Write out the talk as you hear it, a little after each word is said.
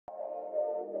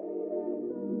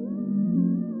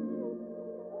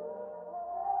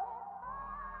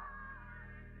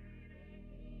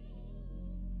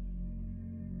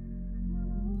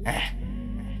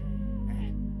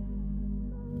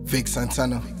Vic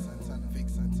Santana.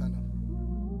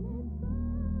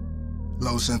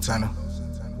 Low Santana.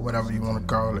 Whatever you want to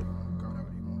call it.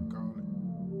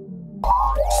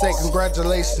 Say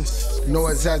congratulations, no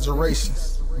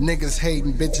exaggerations. Niggas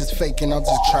hating, bitches faking, I'm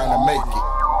just trying to make it.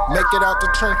 Make it out the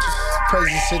trenches,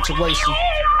 crazy situation.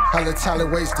 Hella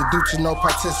talent wasted due to no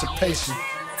participation.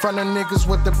 Front of niggas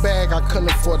with the bag, I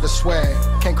couldn't afford the swag.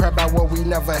 Can't crap out what we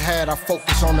never had, I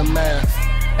focus on the math.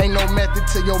 Ain't no method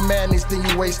to your madness, then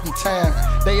you wasting time.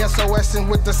 They SOSing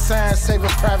with the sign, saving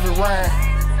Private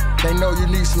Ryan. They know you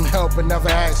need some help but never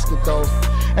ask it though.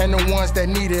 And the ones that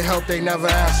needed help, they never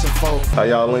answer for. How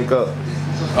y'all link up?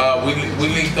 We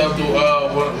linked up to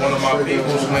one of my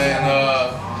peoples, man.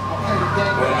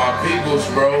 One of my peoples,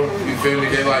 bro. You feel me?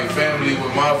 They like family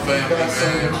with my family,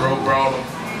 man. Bro brought them.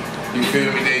 You feel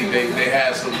me? They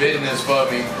had some business for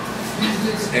me.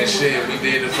 And shit, we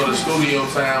did it for the studio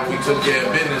time. We took care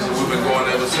of business and we've been going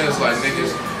ever since. Like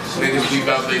niggas be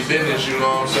about their business, you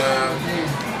know what I'm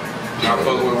saying? I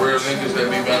fuck with real niggas that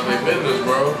be about their business,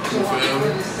 bro. You feel me?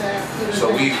 So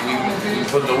we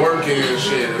put the work in and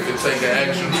shit. If it take an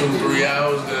extra 2-3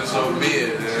 hours, then so be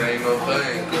it. It ain't no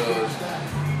thing, cause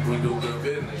we do good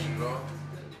business, you know?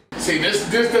 See, this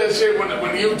that shit when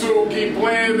YouTube keep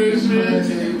playing this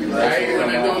shit. I hate when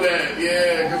they do that,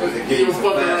 yeah, because you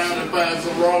fuck around and find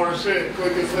some raw shit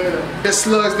quick as hell. The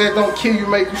slugs that don't kill you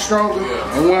make you stronger.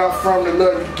 Yeah. And where I'm from, the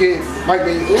love you get might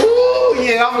be, ooh,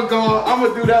 yeah, I'ma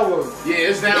do that one. Yeah,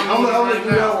 it's down. I'ma do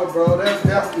that one, bro. That's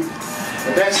definitely,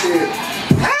 that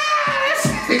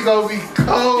shit gonna be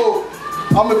cold.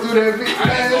 I'ma do that big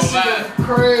man, that shit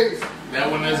crazy. That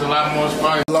one is a lot more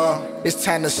spicy. It's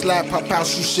time to slap, pop out,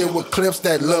 shoot shit with clips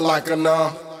that look like a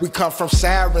numb. We come from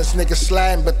sirens, niggas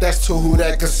sliding, but that's to who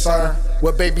that concern.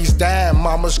 Where babies dying,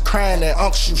 mama's crying, and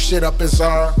uncle shoot shit up his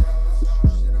arm.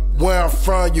 Where I'm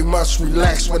from, you must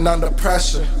relax when under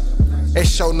pressure. They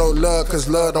show no love, cause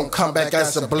love don't come back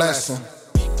as a blessing.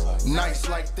 Nights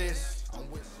like this, I'm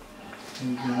with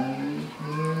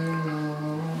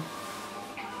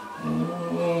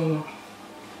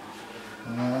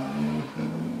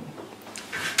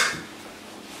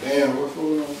Damn, what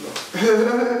food on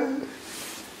go?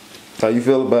 How you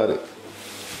feel about it?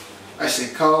 That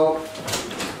shit cold.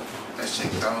 That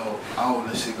shit cold. All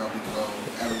this shit gonna be cold.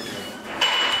 Everything.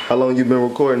 How long you been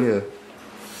recording here?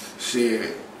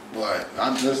 Shit, what?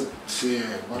 I just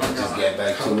get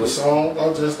back to it. Songs.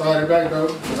 I just started back though,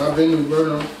 cause I've been in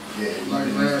Burton. Yeah, like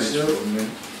last year.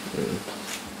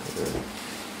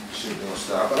 Shit don't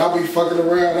stop. But I be fucking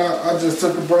around. I just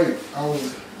took a break. I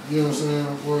was, you know what I'm saying,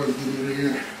 before I get it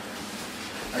again.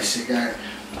 That shit got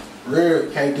real.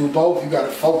 You can't do both. You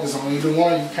gotta focus on either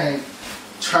one. You can't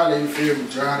try to, you feel me,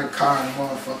 drive the car and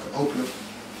motherfucker open the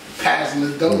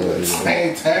passenger door at the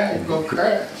same time. You gonna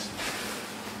crash.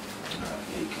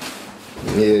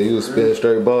 Yeah, you was spitting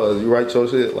straight bars. You write your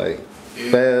shit like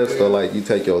fast or like you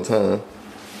take your time?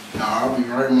 Nah, I'll be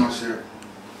writing my shit.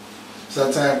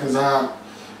 Sometimes cause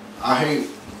I hate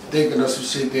thinking of some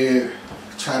shit there,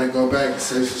 try to go back and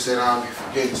say some shit I'll be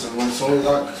forgetting. So when soon as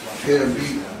I hear a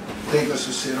beat, think of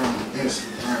some shit on the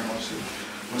instant, write my shit.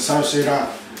 When some shit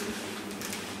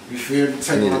you feel me,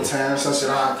 take my time, some shit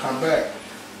I'll come back.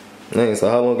 Dang, so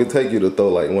how long it take you to throw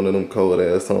like one of them cold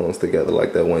ass songs together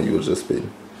like that one you was just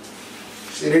spitting?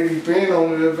 Shit, it depends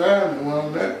on the environment when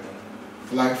I'm at.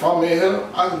 Like if I'm in here,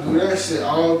 I can do that shit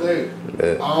all day.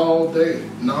 Yeah. All day.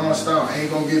 Non-stop. I ain't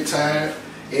gonna get tired.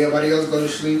 Everybody else go to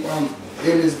sleep. I'm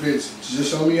in this bitch.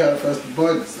 Just show me how to press the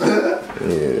buttons.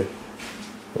 Yeah.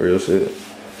 Real shit.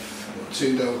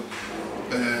 Shit though.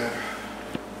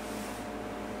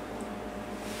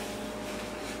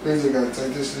 We just gotta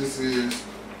take this shit serious.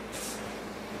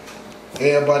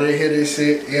 Everybody hear this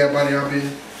shit. Everybody I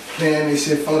been playing this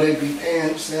shit before they be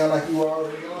damn. Sound like you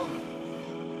already on.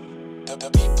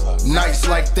 Nights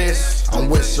like this, I'm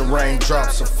wishing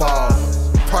raindrops will fall.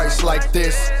 Price like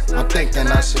this, I'm thinking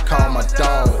I should call my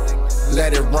dog.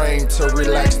 Let it rain to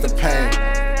relax the pain.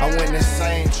 I went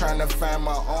insane trying to find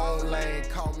my own lane.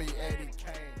 Call me Eddie.